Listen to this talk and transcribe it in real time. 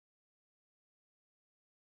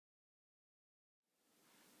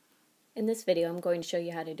In this video, I'm going to show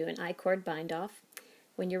you how to do an I-cord bind off.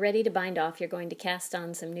 When you're ready to bind off, you're going to cast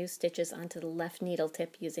on some new stitches onto the left needle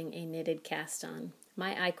tip using a knitted cast on.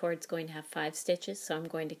 My I-cord is going to have 5 stitches, so I'm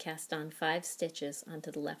going to cast on 5 stitches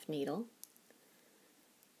onto the left needle.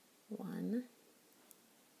 1,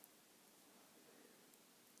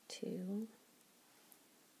 2,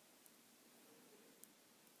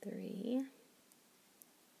 3,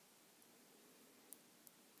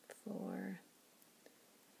 4,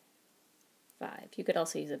 5. You could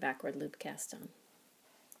also use a backward loop cast on.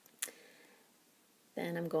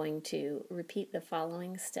 Then I'm going to repeat the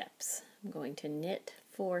following steps. I'm going to knit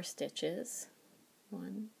 4 stitches.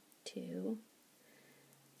 1, 2,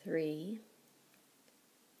 3,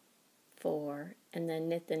 4, and then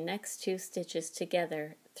knit the next 2 stitches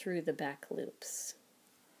together through the back loops.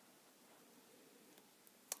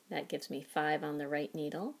 That gives me 5 on the right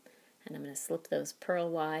needle, and I'm going to slip those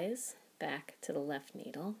purlwise back to the left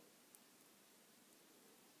needle.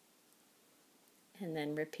 And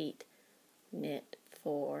then repeat knit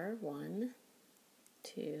 4, 1,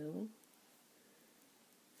 2,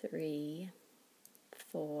 3,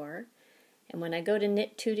 4, and when I go to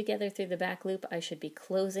knit 2 together through the back loop, I should be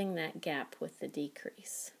closing that gap with the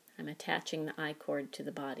decrease. I'm attaching the I-cord to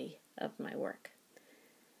the body of my work.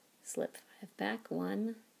 Slip 5 back,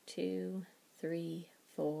 1, 2, 3,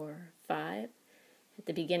 4, 5. At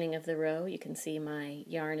the beginning of the row, you can see my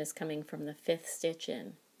yarn is coming from the 5th stitch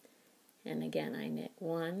in. And again, I knit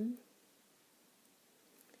 1,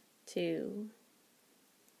 2,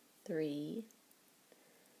 3,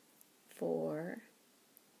 4,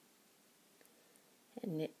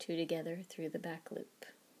 and knit 2 together through the back loop.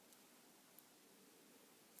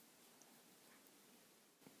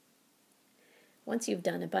 Once you've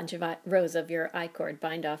done a bunch of rows of your I-cord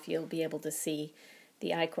bind off, you'll be able to see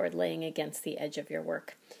the I-cord laying against the edge of your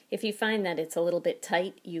work. If you find that it's a little bit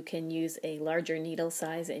tight, you can use a larger needle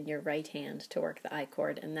size in your right hand to work the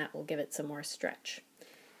I-cord, and that will give it some more stretch.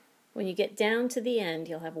 When you get down to the end,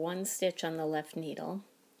 you'll have 1 stitch on the left needle,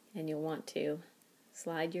 and you'll want to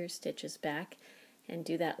slide your stitches back and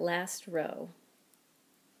do that last row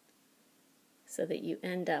so that you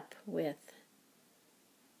end up with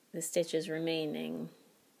the stitches remaining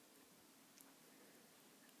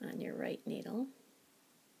on your right needle.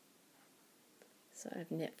 So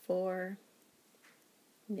I've knit 4,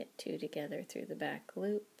 knit 2 together through the back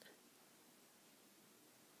loop.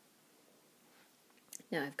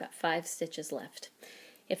 Now I've got 5 stitches left.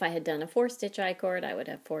 If I had done a 4-stitch I-cord, I would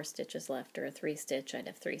have 4 stitches left, or a 3-stitch, I'd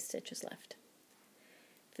have 3 stitches left.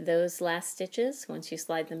 For those last stitches, once you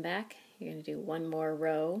slide them back, you're going to do 1 more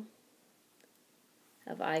row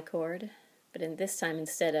of I-cord, but in this time,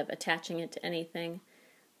 instead of attaching it to anything,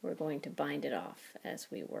 we're going to bind it off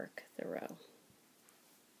as we work the row.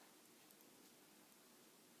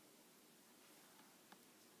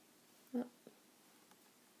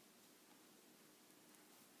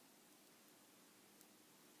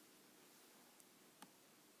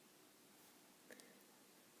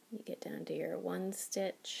 You get down to your 1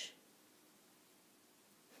 stitch.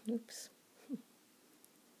 Oops.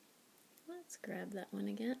 Let's grab that one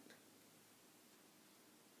again.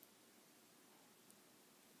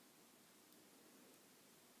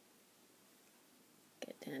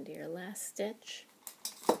 Get down to your last stitch.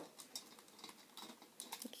 You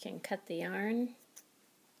can cut the yarn.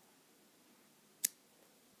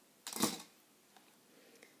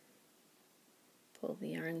 Pull the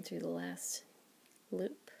yarn through the last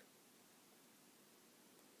loop.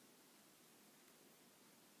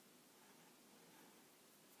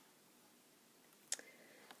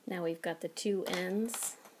 Now we've got the 2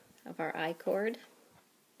 ends of our I-cord.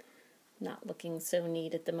 Not looking so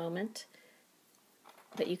neat at the moment,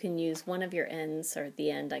 but you can use one of your ends, or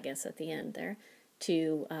the end, I guess, at the end there,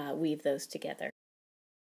 to weave those together.